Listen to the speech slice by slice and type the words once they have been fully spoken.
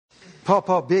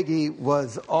Paw Biggie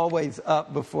was always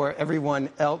up before everyone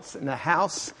else in the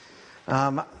house.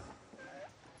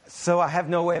 So I have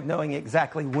no way of knowing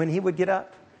exactly when he would get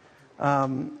up.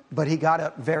 But he got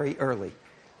up very early,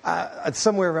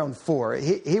 somewhere around 4.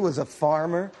 He was a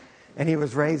farmer, and he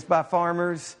was raised by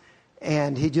farmers,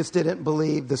 and he just didn't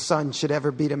believe the sun should ever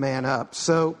beat a man up.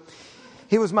 So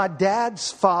he was my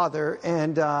dad's father,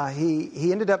 and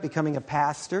he ended up becoming a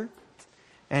pastor,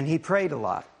 and he prayed a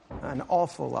lot, an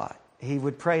awful lot. He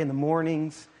would pray in the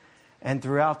mornings and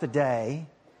throughout the day.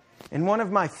 And one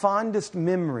of my fondest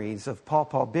memories of Paw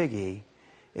Biggie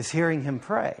is hearing him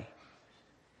pray.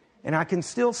 And I can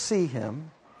still see him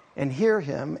and hear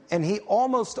him, and he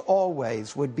almost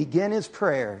always would begin his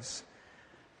prayers,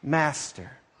 Master.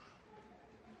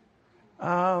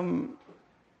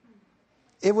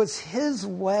 It was his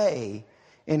way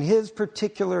in his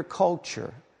particular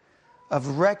culture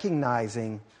of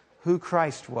recognizing who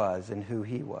Christ was and who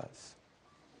he was.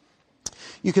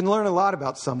 You can learn a lot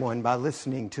about someone by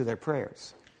listening to their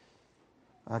prayers.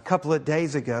 A couple of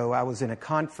days ago, I was in a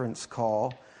conference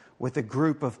call with a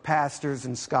group of pastors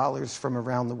and scholars from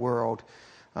around the world.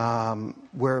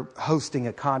 We're hosting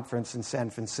a conference in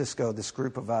San Francisco, this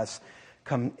group of us,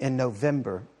 come in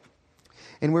November.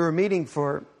 And we were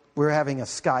having a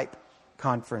Skype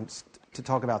conference to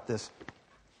talk about this.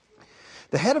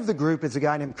 The head of the group is a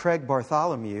guy named Craig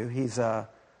Bartholomew. He's a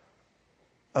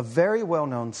very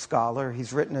well-known scholar.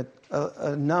 He's written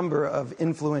a number of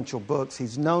influential books.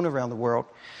 He's known around the world.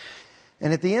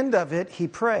 And at the end of it, he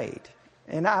prayed.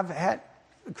 And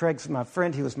Craig's my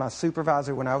friend. He was my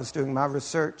supervisor when I was doing my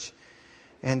research.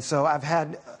 And so I've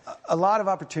had a lot of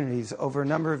opportunities over a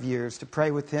number of years to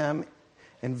pray with him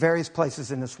in various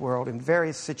places in this world, in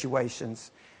various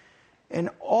situations. And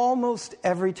almost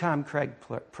every time Craig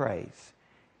prays,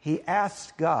 he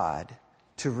asks God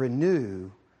to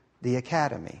renew the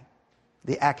academy,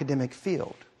 the academic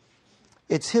field.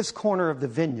 It's his corner of the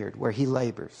vineyard where he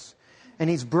labors. And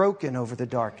he's broken over the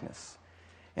darkness.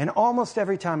 And almost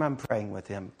every time I'm praying with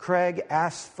him, Craig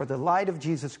asks for the light of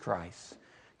Jesus Christ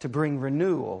to bring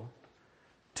renewal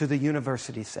to the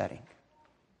university setting.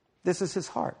 This is his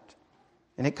heart.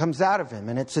 And it comes out of him,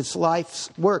 and it's his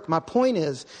life's work. My point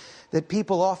is that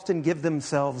people often give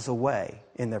themselves away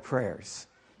in their prayers.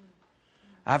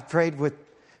 I've prayed with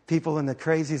people in the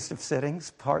craziest of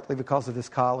settings, partly because of this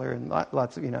collar and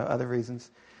lots of other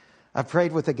reasons. I've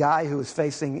prayed with a guy who was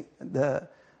facing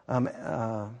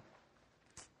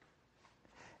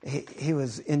he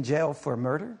was in jail for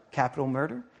murder, capital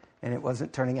murder, and it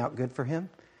wasn't turning out good for him.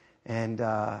 And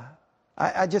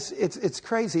it's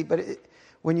crazy, but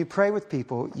when you pray with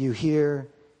people, you hear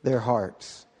their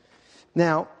hearts.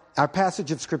 Now, our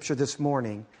passage of Scripture this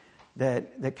morning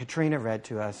that Katrina read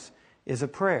to us is a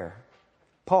prayer.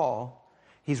 Paul,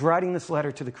 he's writing this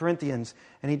letter to the Corinthians,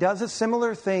 and he does a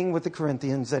similar thing with the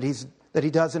Corinthians that he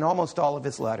does in almost all of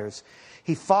his letters.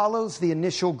 He follows the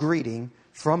initial greeting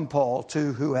from Paul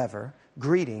to whoever,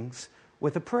 greetings,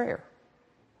 with a prayer.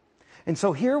 And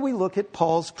so here we look at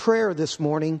Paul's prayer this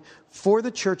morning for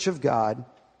the church of God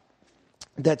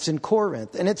that's in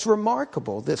Corinth. And it's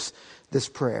remarkable, this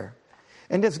prayer.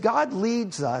 And as God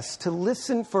leads us to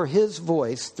listen for his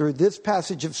voice through this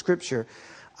passage of Scripture,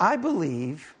 I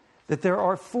believe that there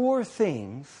are 4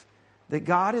 things that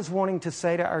God is wanting to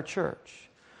say to our church.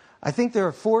 I think there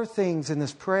are 4 things in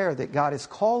this prayer that God is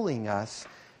calling us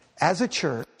as a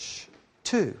church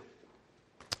to.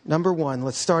 Number 1,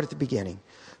 let's start at the beginning.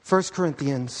 1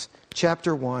 Corinthians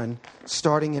chapter 1,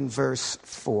 starting in verse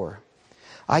 4.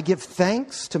 I give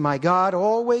thanks to my God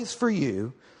always for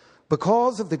you,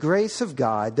 because of the grace of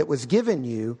God that was given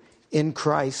you in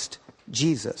Christ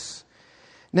Jesus.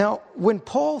 Now, when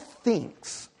Paul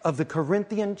thinks of the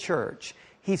Corinthian church,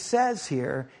 he says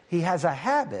here he has a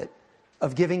habit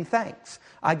of giving thanks.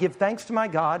 I give thanks to my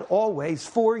God always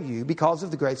for you because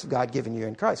of the grace of God given you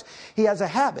in Christ. He has a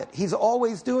habit. He's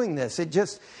always doing this. It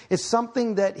just is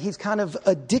something that he's kind of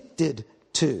addicted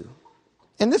to.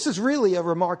 And this is really a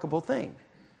remarkable thing.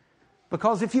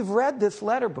 Because if you've read this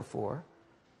letter before,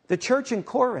 the church in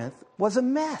Corinth was a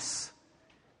mess.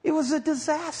 It was a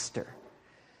disaster.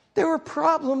 There were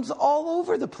problems all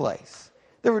over the place.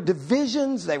 There were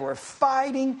divisions. They were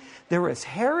fighting. There was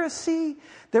heresy.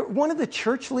 One of the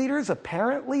church leaders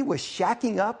apparently was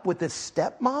shacking up with his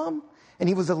stepmom, and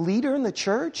he was a leader in the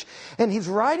church. And he's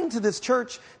writing to this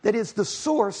church that is the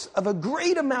source of a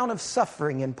great amount of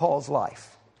suffering in Paul's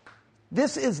life.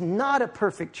 This is not a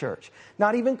perfect church,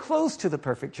 not even close to the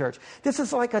perfect church. This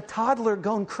is like a toddler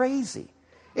gone crazy.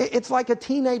 It's like a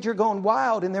teenager going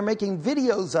wild, and they're making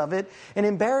videos of it and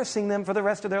embarrassing them for the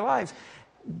rest of their lives.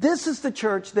 this is the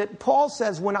church that Paul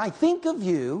says, when I think of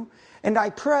you and I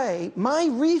pray, my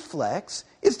reflex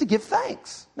is to give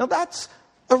thanks. Now that's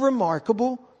a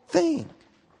remarkable thing.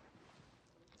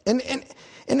 And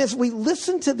as we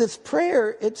listen to this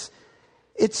prayer, it's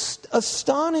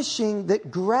astonishing that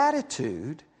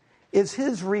gratitude is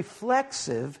his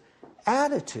reflexive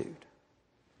attitude.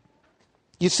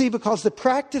 You see, because the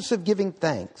practice of giving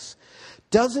thanks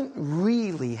doesn't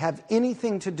really have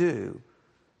anything to do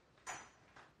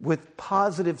with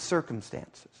positive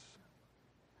circumstances.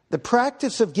 The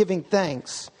practice of giving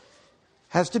thanks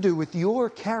has to do with your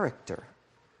character,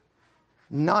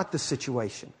 not the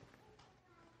situation.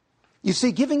 You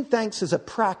see, giving thanks is a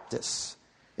practice.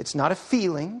 It's not a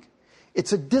feeling.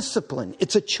 It's a discipline.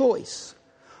 It's a choice.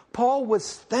 Paul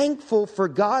was thankful for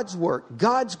God's work,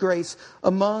 God's grace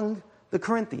among the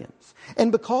Corinthians.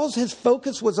 And because his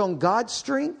focus was on God's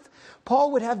strength,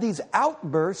 Paul would have these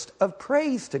outbursts of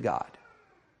praise to God.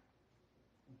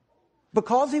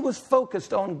 Because he was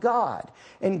focused on God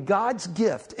and God's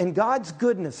gift and God's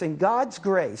goodness and God's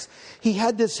grace, he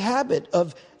had this habit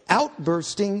of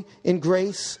outbursting in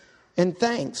grace and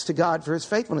thanks to God for his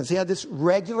faithfulness. He had this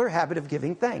regular habit of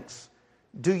giving thanks.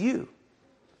 Do you?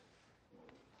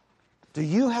 Do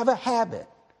you have a habit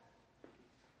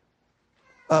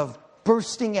of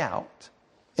bursting out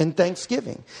in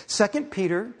thanksgiving? 2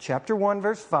 Peter chapter 1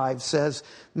 verse 5 says,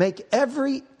 make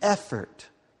every effort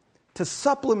to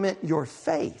supplement your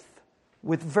faith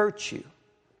with virtue.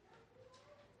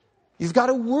 You've got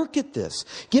to work at this.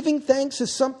 Giving thanks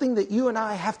is something that you and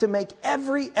I have to make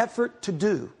every effort to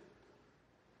do.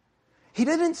 He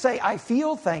didn't say, I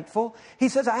feel thankful. He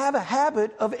says, I have a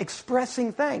habit of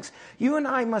expressing thanks. You and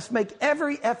I must make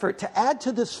every effort to add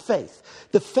to this faith,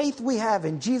 the faith we have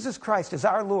in Jesus Christ as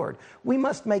our Lord. We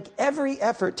must make every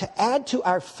effort to add to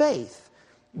our faith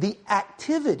the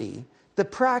activity, the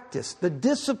practice, the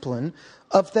discipline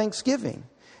of thanksgiving.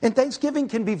 And thanksgiving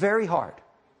can be very hard.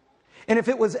 And if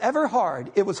it was ever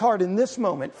hard, it was hard in this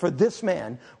moment for this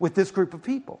man with this group of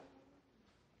people.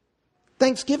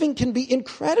 Thanksgiving can be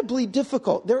incredibly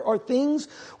difficult. There are things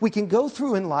we can go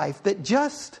through in life that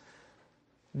just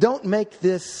don't make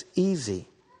this easy.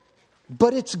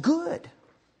 But it's good.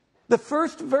 The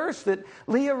first verse that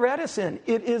Leah read us in,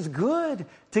 it is good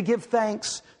to give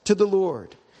thanks to the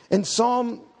Lord. And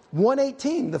Psalm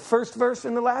 118, the first verse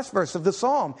and the last verse of the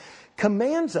Psalm,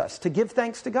 commands us to give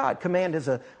thanks to God.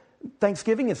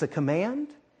 Thanksgiving is a command.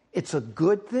 It's a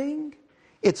good thing.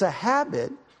 It's a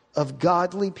habit of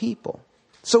godly people.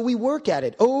 So we work at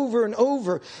it over and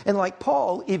over. And like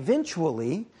Paul,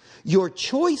 eventually, your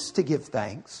choice to give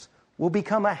thanks will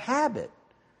become a habit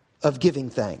of giving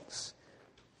thanks.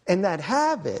 And that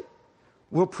habit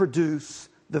will produce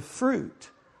the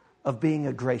fruit of being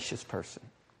a gracious person.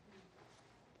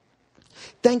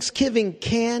 Thanksgiving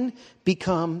can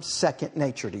become second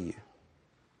nature to you.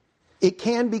 It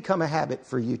can become a habit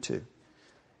for you too.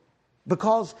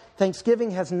 Because thanksgiving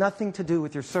has nothing to do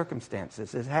with your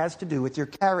circumstances. It has to do with your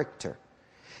character.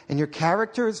 And your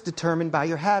character is determined by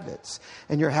your habits.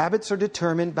 And your habits are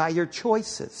determined by your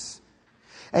choices.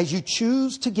 As you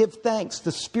choose to give thanks,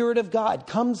 the Spirit of God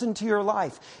comes into your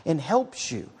life and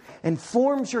helps you and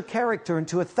forms your character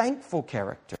into a thankful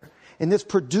character. And this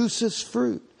produces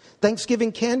fruit.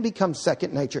 Thanksgiving can become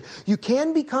second nature. You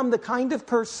can become the kind of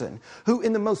person who,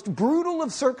 in the most brutal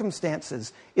of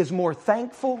circumstances, is more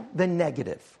thankful than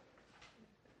negative.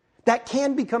 That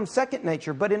can become second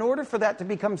nature, but in order for that to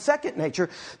become second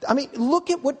nature, look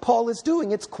at what Paul is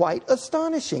doing. It's quite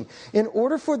astonishing. In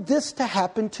order for this to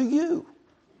happen to you,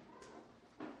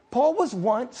 Paul was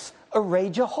once a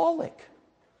rageaholic.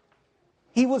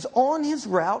 He was on his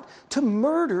route to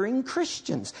murdering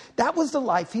Christians. That was the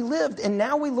life he lived. And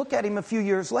now we look at him a few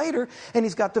years later, and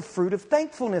he's got the fruit of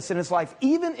thankfulness in his life,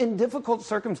 even in difficult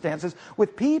circumstances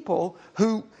with people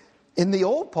who, in the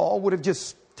old Paul, would have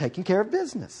just taken care of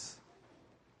business.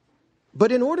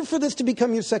 But in order for this to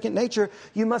become your second nature,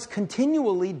 you must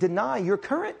continually deny your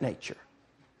current nature.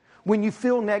 When you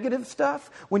feel negative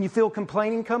stuff, when you feel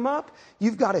complaining come up,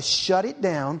 you've got to shut it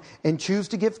down and choose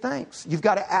to give thanks. You've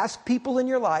got to ask people in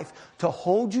your life to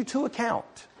hold you to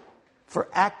account for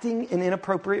acting in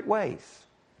inappropriate ways.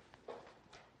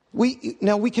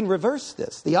 Now we can reverse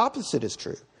this. The opposite is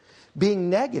true.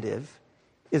 Being negative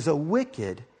is a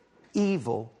wicked,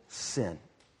 evil sin.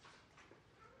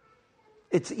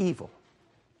 It's evil.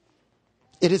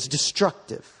 It is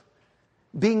destructive.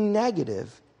 Being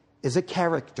negative is a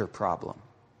character problem.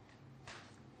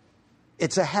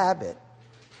 It's a habit,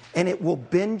 and it will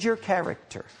bend your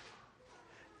character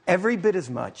every bit as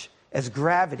much as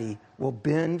gravity will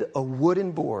bend a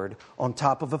wooden board on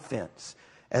top of a fence.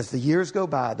 as the years go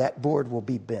by, that board will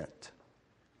be bent.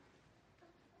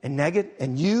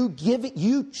 And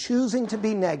you choosing to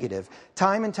be negative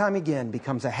time and time again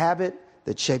becomes a habit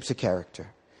that shapes a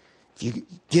character. If you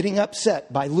getting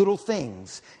upset by little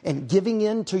things and giving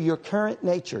in to your current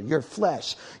nature, your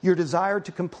flesh, your desire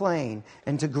to complain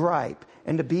and to gripe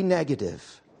and to be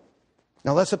negative.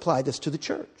 Now let's apply this to the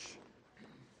church.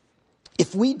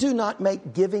 If we do not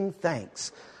make giving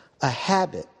thanks a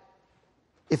habit,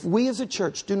 if we as a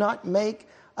church do not make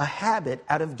a habit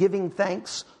out of giving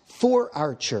thanks for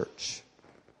our church,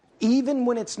 even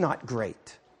when it's not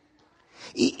great,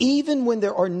 even when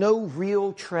there are no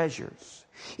real treasures,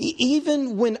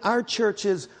 even when our church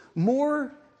is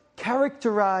more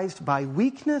characterized by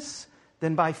weakness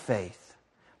than by faith,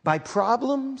 by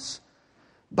problems,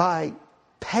 by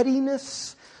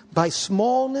pettiness, by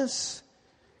smallness,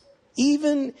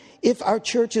 even if our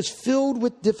church is filled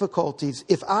with difficulties,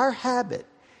 if our habit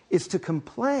is to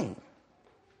complain,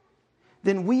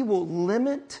 then we will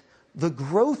limit the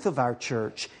growth of our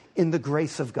church in the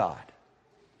grace of God.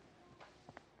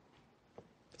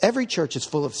 Every church is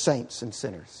full of saints and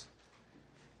sinners.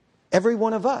 Every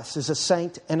one of us is a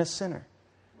saint and a sinner.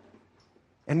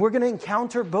 And we're going to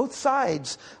encounter both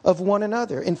sides of one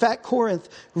another. In fact, Corinth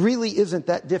really isn't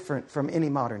that different from any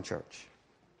modern church.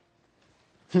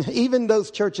 Even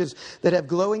those churches that have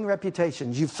glowing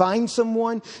reputations, you find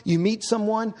someone, you meet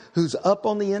someone who's up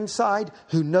on the inside,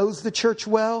 who knows the church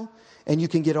well, and you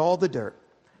can get all the dirt.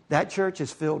 That church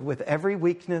is filled with every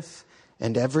weakness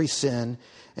and every sin.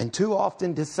 And too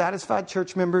often, dissatisfied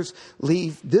church members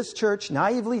leave this church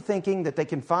naively thinking that they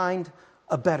can find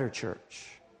a better church.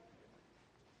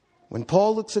 When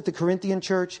Paul looks at the Corinthian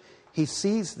church, he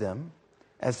sees them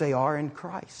as they are in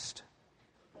Christ.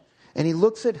 And he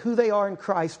looks at who they are in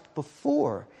Christ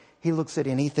before he looks at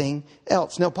anything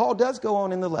else. Now, Paul does go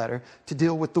on in the letter to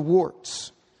deal with the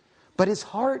warts. But his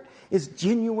heart is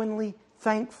genuinely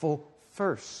thankful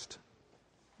first.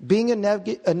 Being a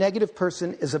negative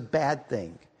person is a bad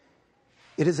thing.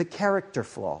 It is a character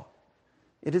flaw.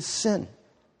 It is sin.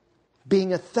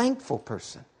 Being a thankful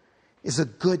person is a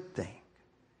good thing.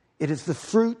 It is the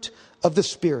fruit of the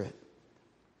Spirit.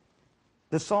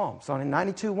 The Psalms on in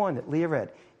 92:1 that Leah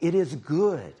read, it is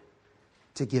good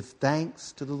to give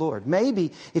thanks to the Lord.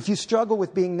 Maybe if you struggle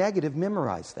with being negative,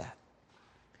 memorize that.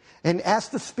 And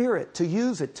ask the Spirit to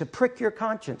use it to prick your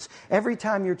conscience every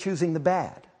time you're choosing the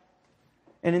bad.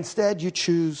 And instead you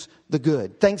choose the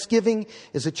good. Thanksgiving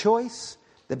is a choice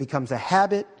that becomes a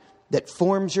habit that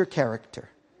forms your character.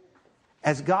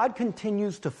 As God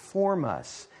continues to form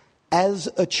us as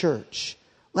a church,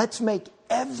 let's make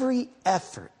every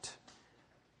effort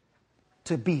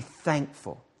to be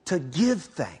thankful, to give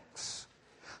thanks,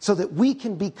 so that we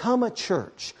can become a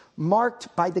church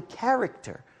marked by the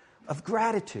character of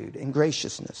gratitude and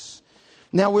graciousness.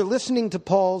 Now we're listening to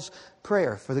Paul's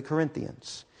prayer for the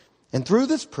Corinthians. And through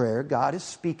this prayer, God is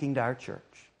speaking to our church.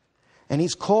 And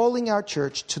He's calling our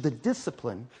church to the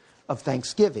discipline of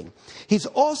thanksgiving. He's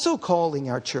also calling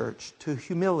our church to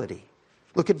humility.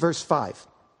 Look at verse 5.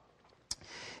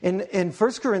 In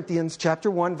 1 Corinthians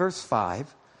chapter 1, verse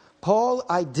 5, Paul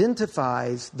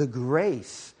identifies the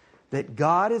grace that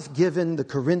God has given the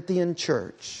Corinthian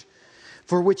church,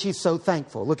 for which he's so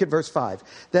thankful. Look at verse 5.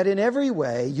 That in every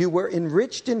way you were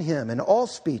enriched in Him in all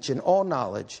speech and all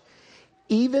knowledge,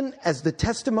 even as the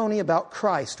testimony about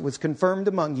Christ was confirmed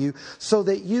among you, so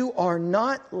that you are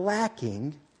not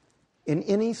lacking in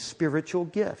any spiritual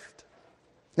gift.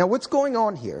 Now what's going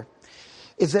on here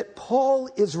is that Paul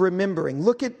is remembering.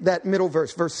 Look at that middle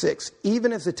verse, verse 6.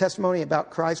 Even as the testimony about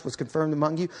Christ was confirmed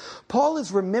among you. Paul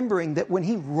is remembering that when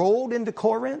he rolled into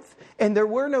Corinth, and there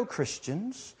were no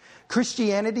Christians,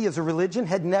 Christianity as a religion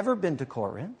had never been to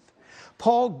Corinth.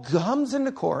 Paul comes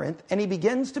into Corinth and he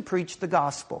begins to preach the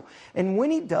gospel. And when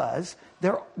he does,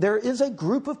 there is a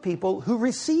group of people who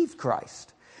receive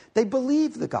Christ. They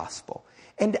believe the gospel.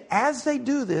 And as they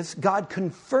do this, God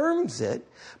confirms it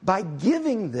by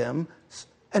giving them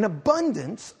an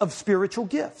abundance of spiritual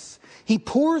gifts. He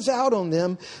pours out on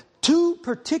them two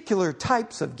particular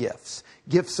types of gifts.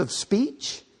 Gifts of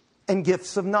speech and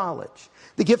gifts of knowledge.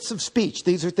 The gifts of speech,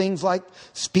 these are things like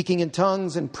speaking in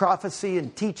tongues and prophecy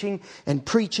and teaching and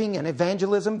preaching and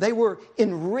evangelism. They were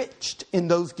enriched in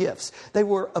those gifts. They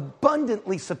were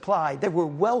abundantly supplied. They were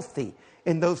wealthy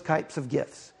in those types of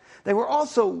gifts. They were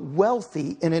also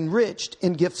wealthy and enriched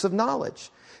in gifts of knowledge.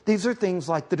 These are things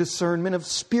like the discernment of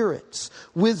spirits,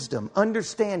 wisdom,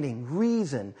 understanding,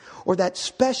 reason, or that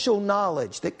special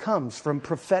knowledge that comes from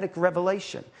prophetic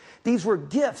revelation. These were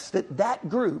gifts that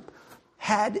group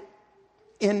had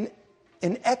in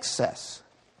excess.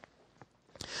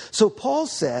 So Paul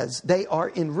says they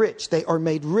are enriched. They are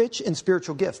made rich in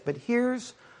spiritual gifts. But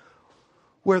here's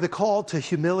where the call to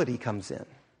humility comes in.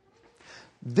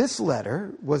 This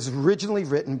letter was originally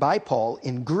written by Paul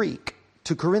in Greek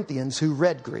to Corinthians who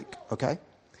read Greek, okay?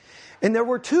 And there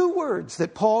were two words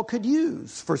that Paul could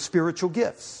use for spiritual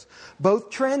gifts,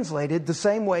 both translated the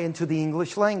same way into the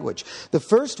English language. The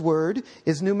first word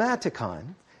is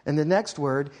pneumatikon, and the next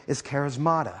word is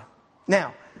charismata.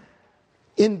 Now,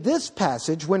 in this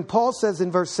passage, when Paul says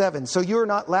in verse 7, so you're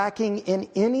not lacking in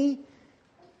any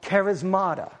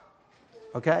charismata,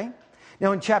 okay?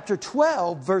 Now in chapter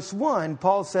 12, verse 1,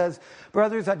 Paul says,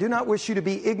 brothers, I do not wish you to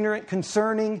be ignorant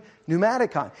concerning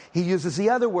pneumatikon. He uses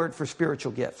the other word for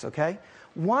spiritual gifts, okay?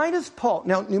 Why does Paul...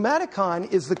 Now,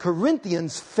 pneumatikon is the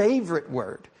Corinthians' favorite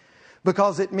word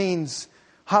because it means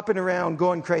hopping around,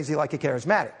 going crazy like a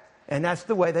charismatic. And that's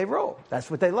the way they roll.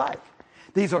 That's what they like.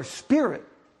 These are spirit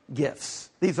gifts.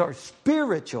 These are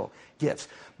spiritual gifts.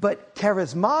 But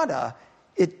charismata,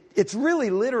 it's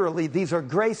really literally, these are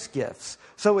grace gifts.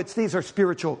 So these are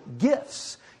spiritual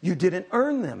gifts. You didn't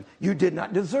earn them. You did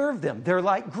not deserve them. They're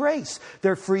like grace.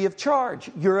 They're free of charge.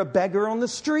 You're a beggar on the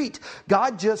street.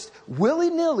 God just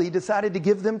willy-nilly decided to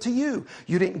give them to you.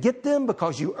 You didn't get them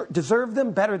because you deserve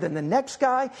them better than the next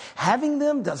guy. Having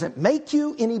them doesn't make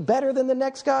you any better than the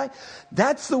next guy.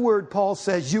 That's the word Paul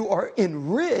says you are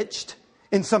enriched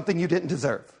in something you didn't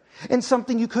deserve, in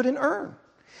something you couldn't earn.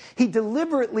 He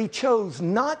deliberately chose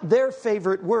not their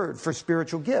favorite word for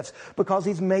spiritual gifts because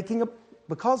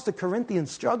because the Corinthians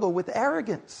struggle with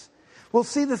arrogance. We'll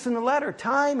see this in the letter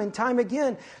time and time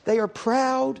again. They are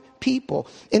proud people.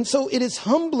 And so it is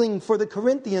humbling for the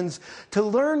Corinthians to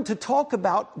learn to talk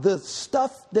about the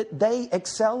stuff that they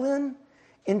excel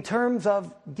in terms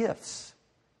of gifts.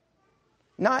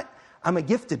 Not, I'm a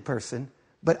gifted person,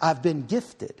 but I've been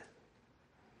gifted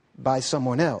by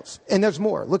someone else. And there's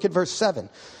more. Look at verse 7.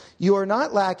 You are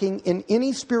not lacking in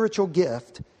any spiritual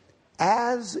gift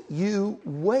as you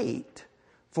wait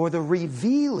for the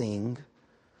revealing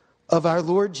of our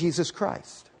Lord Jesus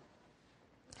Christ.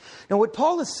 Now, what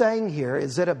Paul is saying here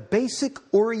is that a basic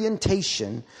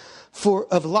orientation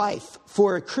of life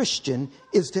for a Christian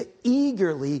is to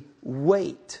eagerly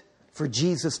wait for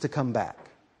Jesus to come back.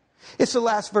 It's the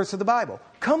last verse of the Bible.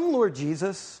 Come, Lord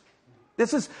Jesus.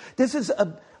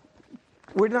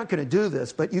 We're not going to do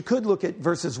this, but you could look at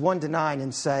verses 1 to 9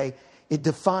 and say it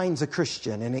defines a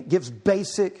Christian and it gives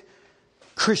basic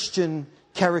Christian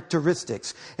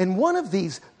characteristics. And one of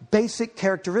these basic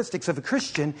characteristics of a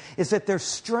Christian is that they're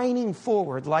straining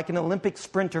forward like an Olympic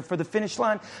sprinter for the finish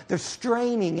line. They're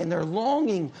straining and they're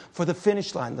longing for the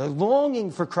finish line. They're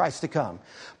longing for Christ to come.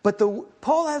 But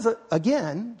Paul has,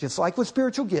 again, just like with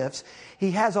spiritual gifts,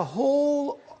 he has a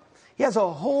whole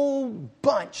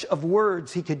bunch of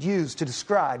words he could use to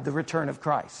describe the return of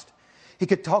Christ. He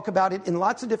could talk about it in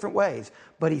lots of different ways,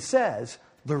 but he says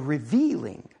the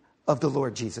revealing of the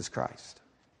Lord Jesus Christ.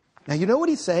 Now, you know what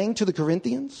he's saying to the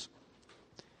Corinthians?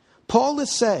 Paul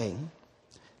is saying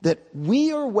that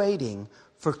we are waiting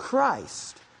for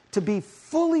Christ to be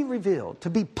fully revealed,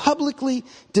 to be publicly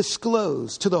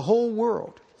disclosed to the whole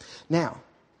world. Now,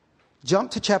 jump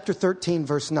to chapter 13,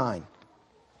 verse 9.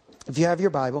 If you have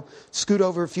your Bible, scoot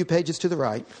over a few pages to the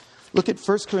right. Look at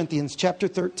 1 Corinthians chapter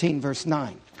 13, verse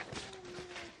 9.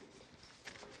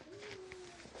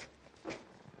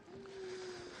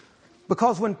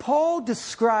 Because when Paul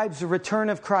describes the return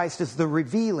of Christ as the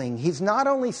revealing, he's not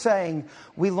only saying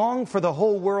we long for the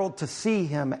whole world to see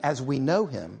him as we know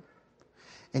him.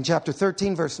 In chapter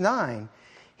 13, verse 9,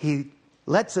 he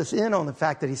lets us in on the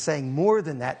fact that he's saying more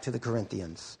than that to the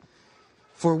Corinthians.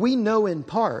 For we know in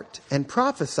part and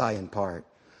prophesy in part.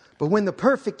 But when the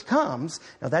perfect comes,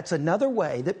 now that's another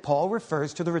way that Paul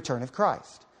refers to the return of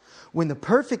Christ. When the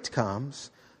perfect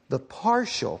comes, the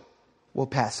partial will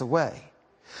pass away.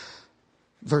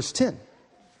 Verse 10.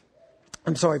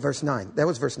 Verse 9. That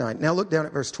was verse 9. Now look down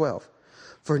at verse 12.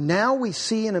 For now we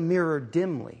see in a mirror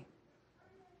dimly,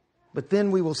 but then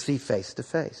we will see face to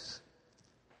face.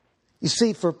 You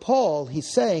see, for Paul,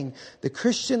 he's saying the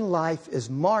Christian life is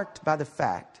marked by the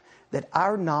fact that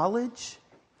our knowledge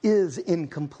is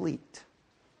incomplete.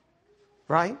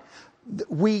 Right?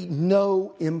 We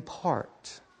know in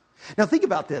part. Now think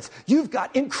about this. You've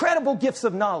got incredible gifts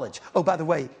of knowledge. Oh, by the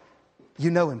way, you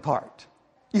know in part.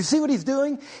 You see what he's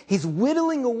doing? He's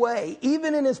whittling away,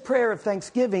 even in his prayer of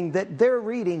thanksgiving that they're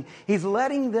reading, he's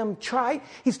letting them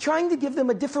he's trying to give them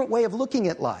a different way of looking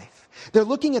at life. They're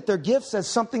looking at their gifts as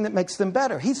something that makes them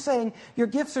better. He's saying, your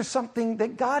gifts are something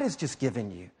that God has just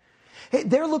given you. Hey,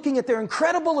 they're looking at their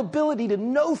incredible ability to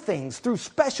know things through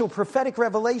special prophetic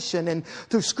revelation and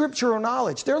through scriptural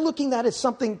knowledge. They're looking at it as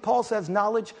something, Paul says,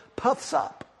 knowledge puffs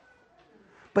up.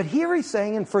 But here he's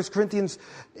saying in 1 Corinthians,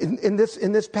 in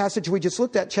this passage we just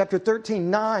looked at, chapter 13,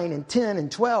 9 and 10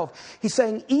 and 12, he's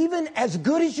saying, even as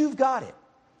good as you've got it,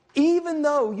 even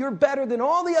though you're better than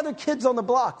all the other kids on the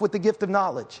block with the gift of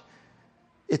knowledge,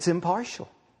 it's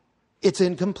impartial. It's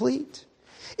incomplete.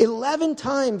 11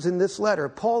 times in this letter,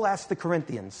 Paul asked the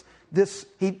Corinthians this.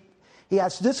 He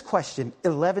asked this question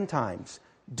 11 times.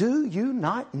 Do you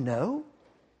not know?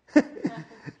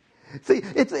 See,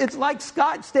 it's like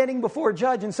Scott standing before a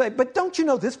judge and saying, but don't you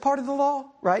know this part of the law?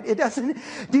 Right? It doesn't.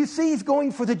 Do you see he's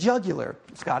going for the jugular?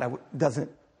 Scott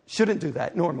shouldn't do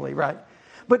that normally, right?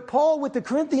 But Paul with the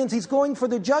Corinthians, he's going for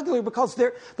the jugular because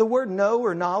the word know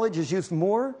or knowledge is used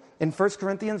more in 1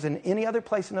 Corinthians than any other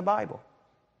place in the Bible.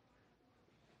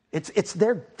 It's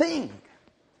their thing.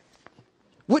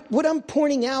 What I'm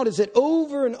pointing out is that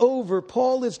over and over,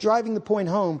 Paul is driving the point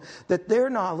home that their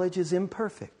knowledge is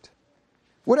imperfect.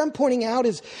 What I'm pointing out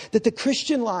is that the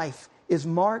Christian life is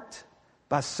marked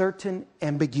by certain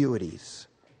ambiguities.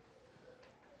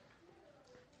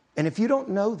 And if you don't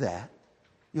know that,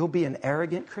 you'll be an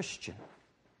arrogant Christian.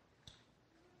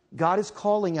 God is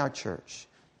calling our church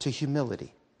to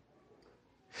humility.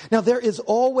 Now, there is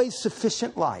always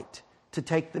sufficient light to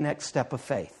take the next step of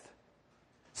faith.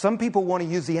 Some people want to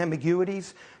use the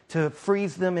ambiguities to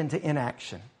freeze them into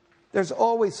inaction. There's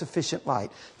always sufficient light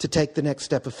to take the next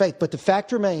step of faith. But the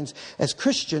fact remains, as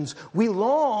Christians, we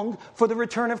long for the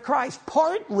return of Christ,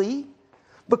 partly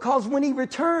because when He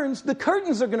returns, the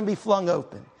curtains are going to be flung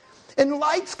open. And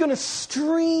light's going to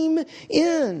stream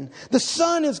in. The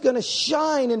sun is going to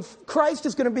shine, and Christ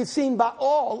is going to be seen by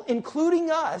all, including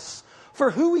us, for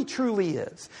who He truly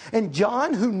is. And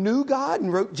John, who knew God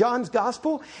and wrote John's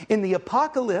gospel, in the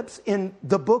Apocalypse, in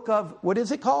the book of, what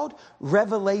is it called?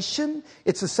 Revelation.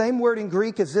 It's the same word in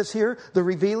Greek as this here, the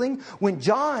revealing. When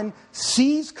John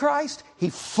sees Christ, he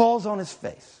falls on his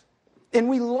face. And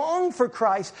we long for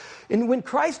Christ. And when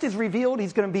Christ is revealed,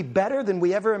 He's going to be better than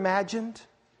we ever imagined.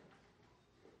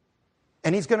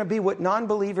 And He's going to be what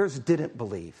non-believers didn't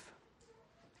believe.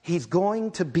 He's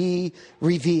going to be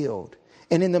revealed.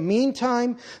 And in the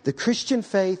meantime, the Christian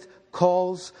faith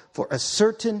calls for a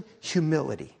certain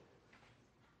humility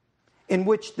in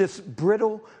which this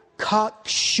brittle,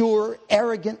 cocksure,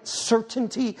 arrogant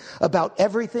certainty about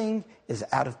everything is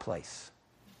out of place.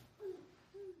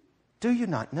 Do you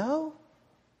not know?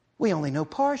 We only know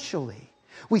partially.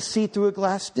 We see through a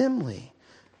glass dimly.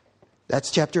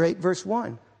 That's chapter 8, verse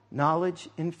 1. Knowledge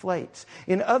inflates.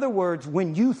 In other words,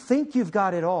 when you think you've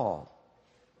got it all,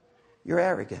 you're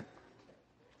arrogant.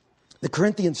 The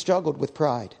Corinthians struggled with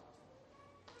pride.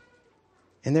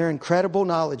 In their incredible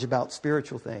knowledge about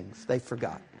spiritual things, they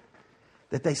forgot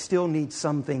that they still need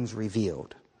some things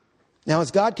revealed. Now,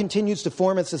 as God continues to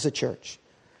form us as a church,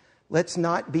 let's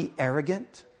not be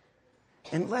arrogant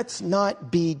and let's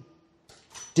not be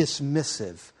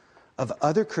dismissive of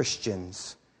other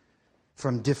Christians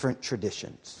from different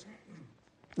traditions.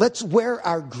 Let's wear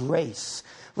our grace.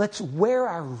 Let's wear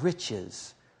our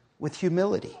riches with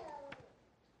humility.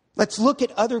 Let's look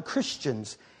at other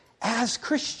Christians as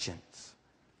Christians.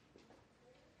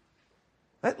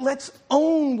 Let's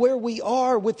own where we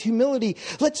are with humility.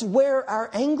 Let's wear our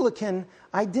Anglican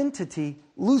identity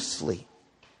loosely.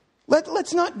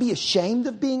 Let's not be ashamed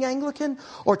of being Anglican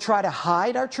or try to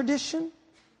hide our tradition.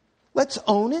 Let's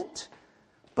own it.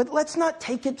 But let's not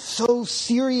take it so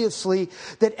seriously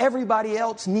that everybody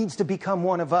else needs to become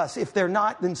one of us. If they're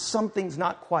not, then something's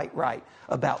not quite right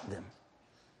about them.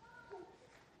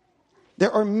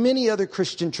 There are many other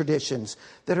Christian traditions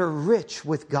that are rich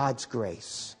with God's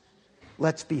grace.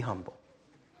 Let's be humble.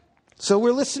 So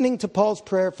we're listening to Paul's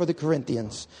prayer for the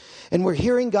Corinthians, and we're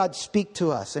hearing God speak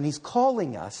to us, and He's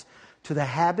calling us to the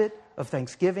habit of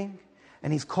thanksgiving,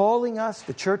 and He's calling us,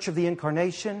 the Church of the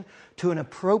Incarnation, to an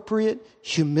appropriate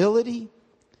humility.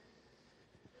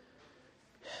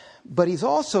 But He's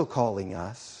also calling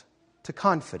us to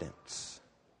confidence.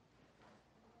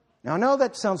 Now, I know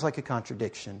that sounds like a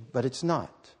contradiction, but it's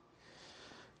not.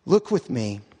 Look with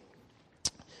me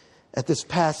at this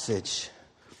passage.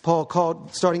 Paul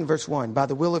called, starting in verse 1, by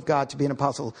the will of God to be an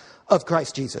apostle of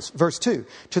Christ Jesus. Verse 2,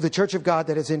 to the church of God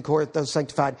that is in Corinth, those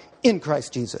sanctified in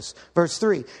Christ Jesus. Verse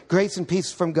 3, grace and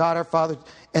peace from God our Father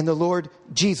and the Lord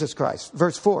Jesus Christ.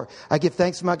 Verse 4, I give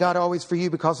thanks to my God always for you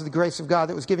because of the grace of God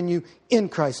that was given you in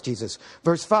Christ Jesus.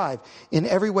 Verse 5, in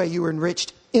every way you were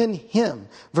enriched in Him.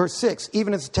 Verse 6,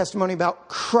 even as the testimony about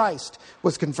Christ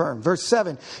was confirmed. Verse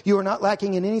 7, you are not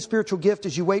lacking in any spiritual gift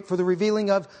as you wait for the revealing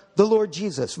of the Lord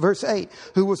Jesus. Verse 8,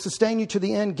 who will sustain you to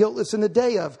the end, guiltless in the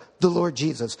day of the Lord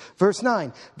Jesus. Verse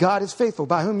 9, God is faithful,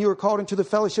 by whom you are called into the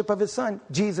fellowship of His Son,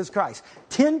 Jesus Christ.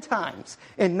 10 times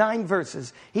in 9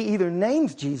 verses, He either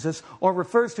names Jesus or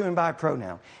refers to Him by a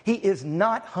pronoun. He is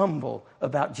not humble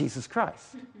about Jesus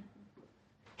Christ.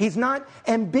 He's not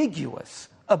ambiguous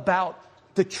about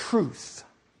the truth,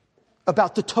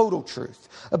 about the total truth,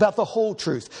 about the whole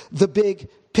truth, the big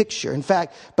picture. In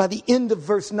fact, by the end of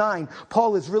verse 9,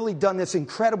 Paul has really done this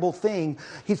incredible thing.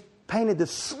 He's painted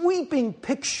this sweeping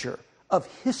picture of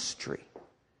history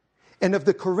and of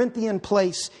the Corinthian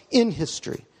place in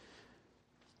history.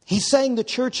 He's saying the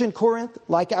church in Corinth,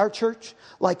 like our church,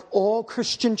 like all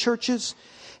Christian churches,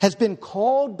 has been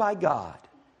called by God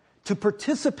to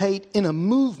participate in a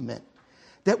movement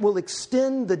that will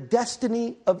extend the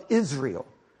destiny of Israel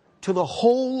to the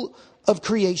whole of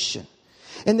creation.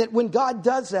 And that when God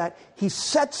does that, He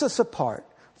sets us apart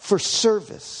for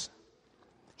service.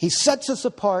 He sets us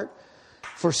apart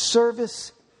for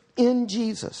service in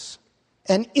Jesus.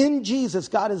 And in Jesus,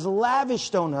 God has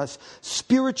lavished on us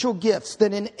spiritual gifts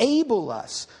that enable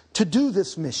us to do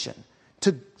this mission,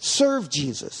 to serve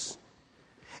Jesus.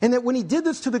 And that when He did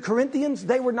this to the Corinthians,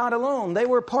 they were not alone. They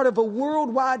were part of a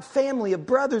worldwide family of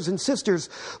brothers and sisters.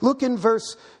 Look in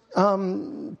verse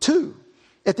 2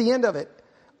 at the end of it.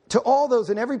 To all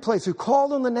those in every place who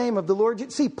call on the name of the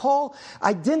Lord. See, Paul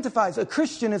identifies a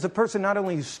Christian as a person not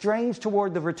only who's strange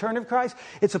toward the return of Christ,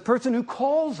 it's a person who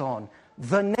calls on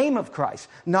the name of Christ.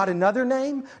 Not another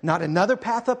name, not another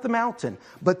path up the mountain,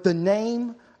 but the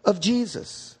name of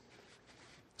Jesus.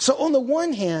 So on the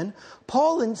one hand,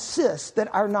 Paul insists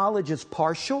that our knowledge is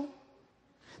partial,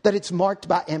 that it's marked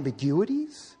by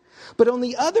ambiguities. But on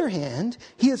the other hand,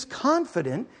 he is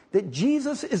confident that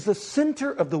Jesus is the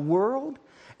center of the world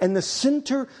and the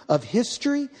center of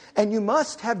history. And you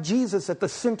must have Jesus at the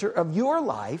center of your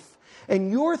life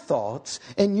and your thoughts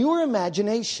and your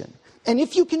imagination. And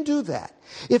if you can do that,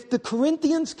 if the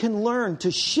Corinthians can learn to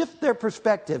shift their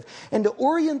perspective and to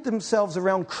orient themselves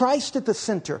around Christ at the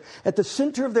center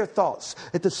of their thoughts,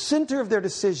 at the center of their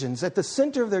decisions, at the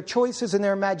center of their choices and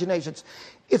their imaginations,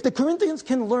 if the Corinthians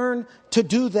can learn to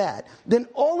do that, then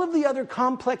all of the other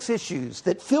complex issues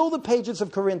that fill the pages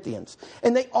of Corinthians,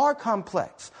 and they are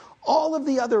complex, all of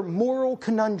the other moral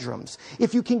conundrums,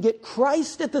 if you can get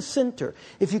Christ at the center,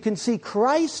 if you can see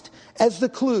Christ as the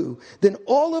clue, then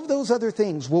all of those other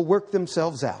things will work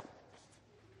themselves out.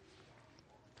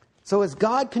 So as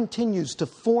God continues to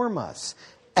form us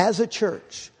as a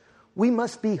church, we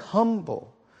must be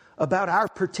humble about our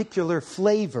particular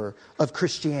flavor of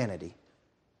Christianity.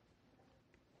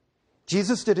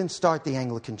 Jesus didn't start the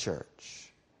Anglican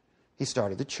Church. He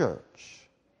started the church.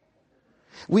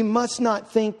 We must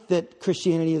not think that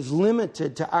Christianity is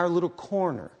limited to our little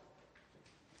corner.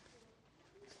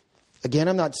 Again,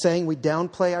 I'm not saying we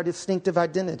downplay our distinctive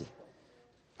identity,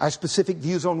 our specific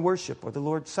views on worship or the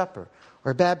Lord's Supper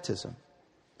or baptism.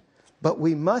 But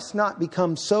we must not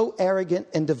become so arrogant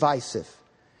and divisive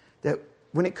that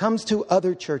when it comes to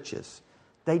other churches,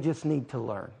 they just need to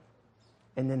learn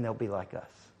and then they'll be like us.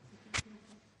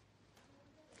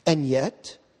 And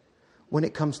yet, when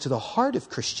it comes to the heart of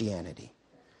Christianity,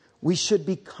 we should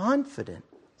be confident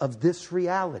of this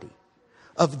reality,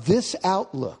 of this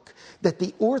outlook, that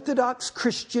the Orthodox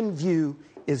Christian view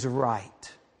is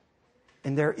right,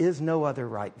 and there is no other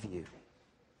right view.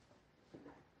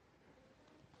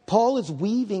 Paul is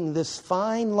weaving this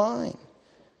fine line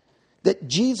that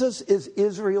Jesus is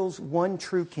Israel's one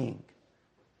true king,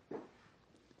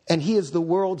 and He is the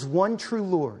world's one true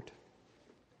Lord.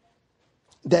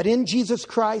 That in Jesus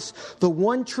Christ, the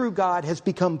one true God has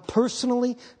become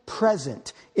personally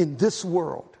present in this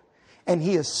world. And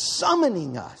He is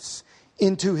summoning us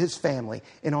into His family.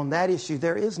 And on that issue,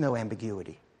 there is no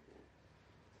ambiguity.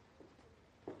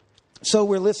 So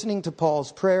we're listening to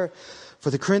Paul's prayer for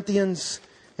the Corinthians.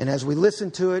 And as we listen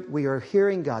to it, we are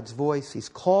hearing God's voice. He's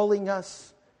calling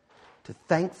us to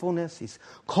thankfulness. He's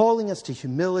calling us to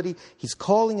humility. He's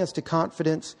calling us to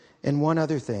confidence. And one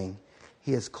other thing.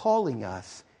 He is calling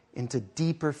us into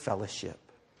deeper fellowship.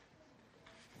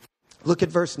 Look at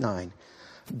verse 9.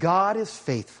 God is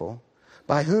faithful,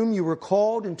 by whom you were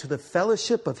called into the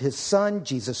fellowship of His Son,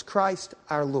 Jesus Christ,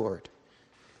 our Lord.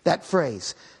 That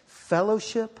phrase,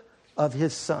 fellowship of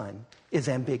His Son, is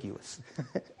ambiguous.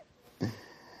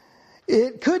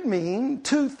 it could mean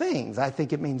two things. I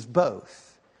think it means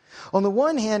both. On the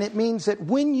one hand, it means that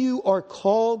when you are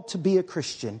called to be a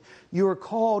Christian, you are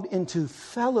called into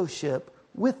fellowship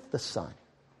with the Son.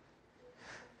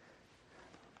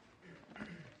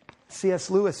 C.S.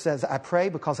 Lewis says, I pray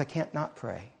because I can't not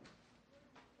pray.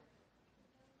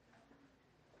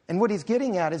 And what he's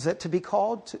getting at is that to be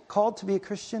called to be a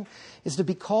Christian is to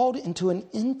be called into an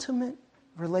intimate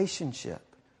relationship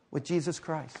with Jesus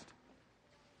Christ.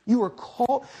 You are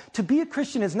called to be a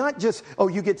Christian is not just, oh,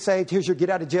 you get saved, here's your get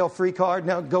out of jail free card,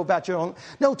 now go about your own.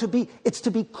 No, it's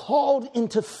to be called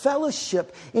into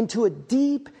fellowship, into a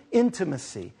deep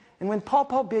intimacy. And when Paul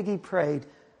Biggie prayed,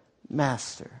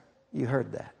 Master, you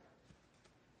heard that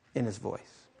in his voice.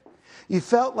 You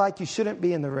felt like you shouldn't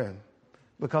be in the room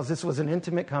because this was an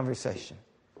intimate conversation.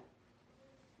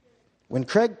 When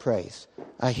Craig prays,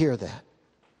 I hear that.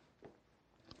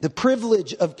 The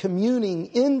privilege of communing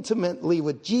intimately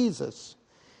with Jesus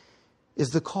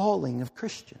is the calling of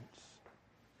Christians.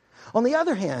 On the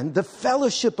other hand, the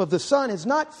fellowship of the Son is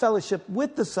not fellowship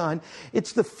with the Son.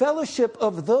 It's the fellowship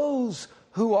of those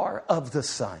who are of the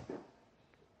Son.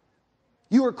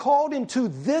 You are called into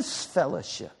this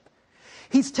fellowship.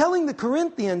 He's telling the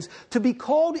Corinthians to be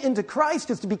called into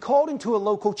Christ is to be called into a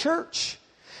local church.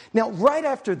 Now, right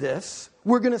after this,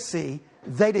 we're going to see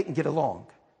they didn't get along.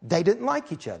 They didn't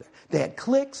like each other. They had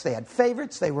cliques, they had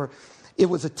favorites. It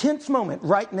was a tense moment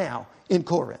right now in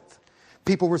Corinth.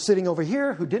 People were sitting over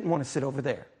here who didn't want to sit over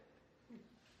there.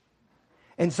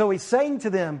 And so he's saying to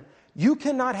them, you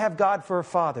cannot have God for a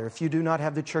father if you do not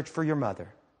have the church for your mother.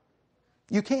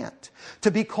 You can't. To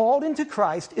be called into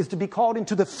Christ is to be called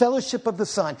into the fellowship of the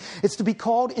Son. It's to be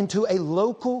called into a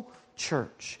local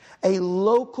church, a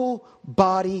local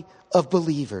body of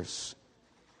believers.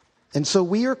 And so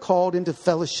we are called into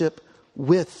fellowship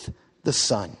with the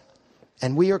Son.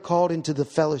 And we are called into the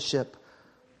fellowship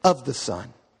of the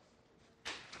Son.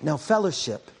 Now,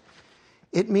 fellowship,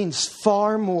 it means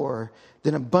far more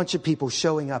than a bunch of people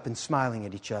showing up and smiling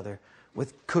at each other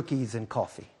with cookies and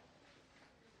coffee.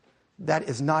 That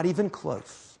is not even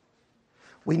close.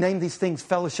 We name these things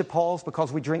fellowship halls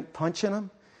because we drink punch in them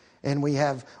and we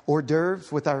have hors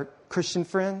d'oeuvres with our Christian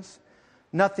friends.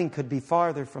 Nothing could be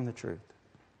farther from the truth.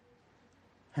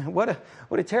 What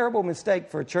a terrible mistake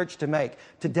for a church to make,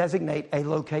 to designate a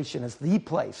location as the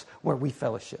place where we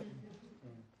fellowship.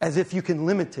 As if you can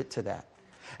limit it to that.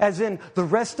 As in, the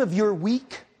rest of your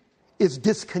week is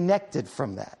disconnected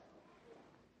from that.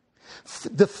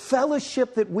 The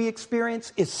fellowship that we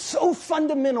experience is so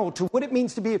fundamental to what it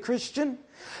means to be a Christian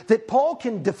that Paul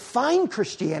can define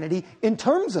Christianity in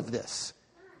terms of this.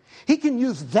 He can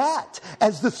use that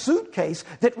as the suitcase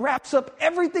that wraps up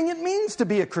everything it means to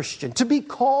be a Christian, to be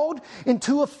called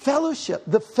into a fellowship,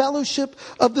 the fellowship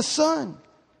of the Son.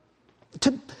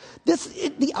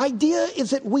 The idea is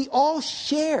that we all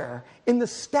share in the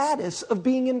status of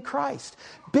being in Christ.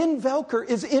 Ben Velker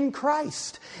is in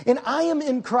Christ, and I am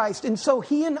in Christ. And so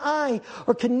he and I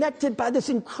are connected by this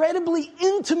incredibly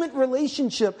intimate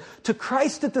relationship to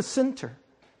Christ at the center.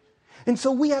 And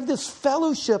so we have this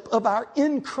fellowship of our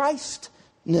in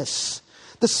Christness,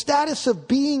 the status of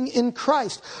being in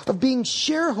Christ, of being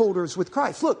shareholders with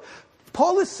Christ. Look,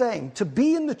 Paul is saying to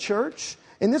be in the church,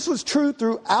 and this was true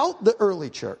throughout the early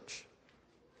church.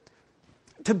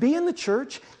 To be in the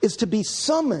church is to be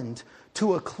summoned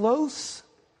to a close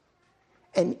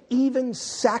and even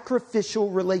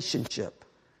sacrificial relationship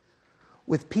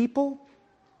with people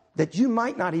that you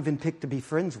might not even pick to be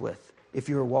friends with if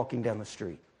you were walking down the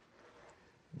street.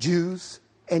 Jews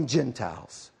and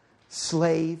Gentiles,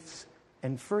 slaves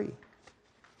and free.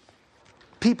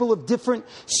 People of different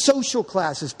social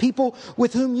classes, people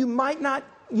with whom you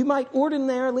might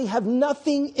ordinarily have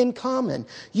nothing in common.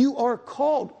 You are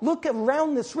called. Look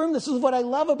around this room. This is what I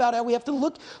love about how we have to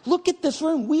look at this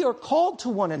room. We are called to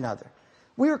one another.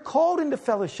 We are called into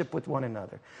fellowship with one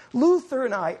another. Luther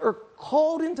and I are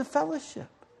called into fellowship.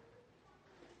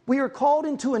 We are called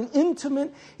into an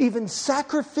intimate, even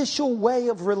sacrificial way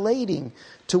of relating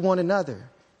to one another.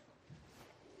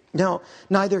 Now,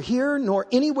 neither here nor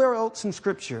anywhere else in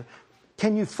Scripture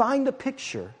can you find a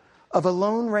picture of a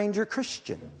Lone Ranger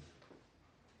Christian.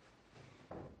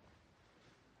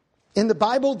 In the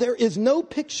Bible, there is no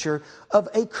picture of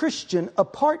a Christian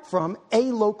apart from a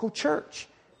local church.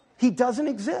 He doesn't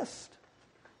exist.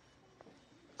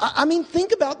 I mean,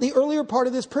 think about the earlier part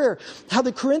of this prayer, how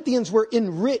the Corinthians were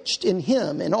enriched in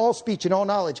Him in all speech and all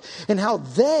knowledge, and how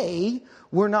they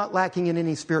were not lacking in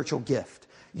any spiritual gift.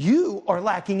 You are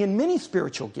lacking in many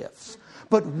spiritual gifts,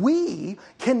 but we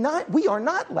are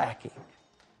not lacking.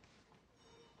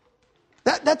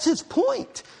 That's his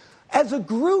point. As a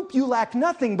group, you lack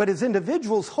nothing, but as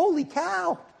individuals, holy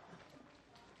cow.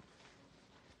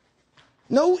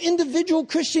 No individual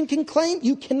Christian can claim.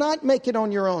 You cannot make it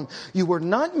on your own. You were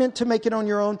not meant to make it on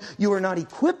your own. You are not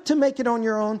equipped to make it on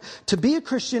your own. To be a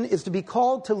Christian is to be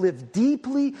called to live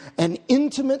deeply and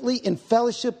intimately in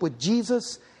fellowship with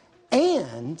Jesus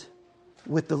and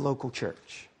with the local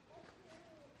church.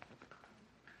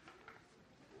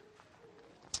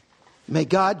 May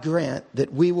God grant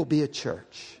that we will be a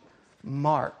church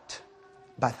marked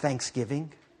by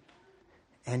thanksgiving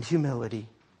and humility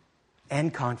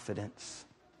and confidence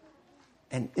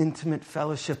and intimate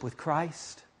fellowship with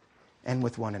Christ and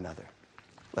with one another.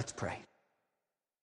 Let's pray.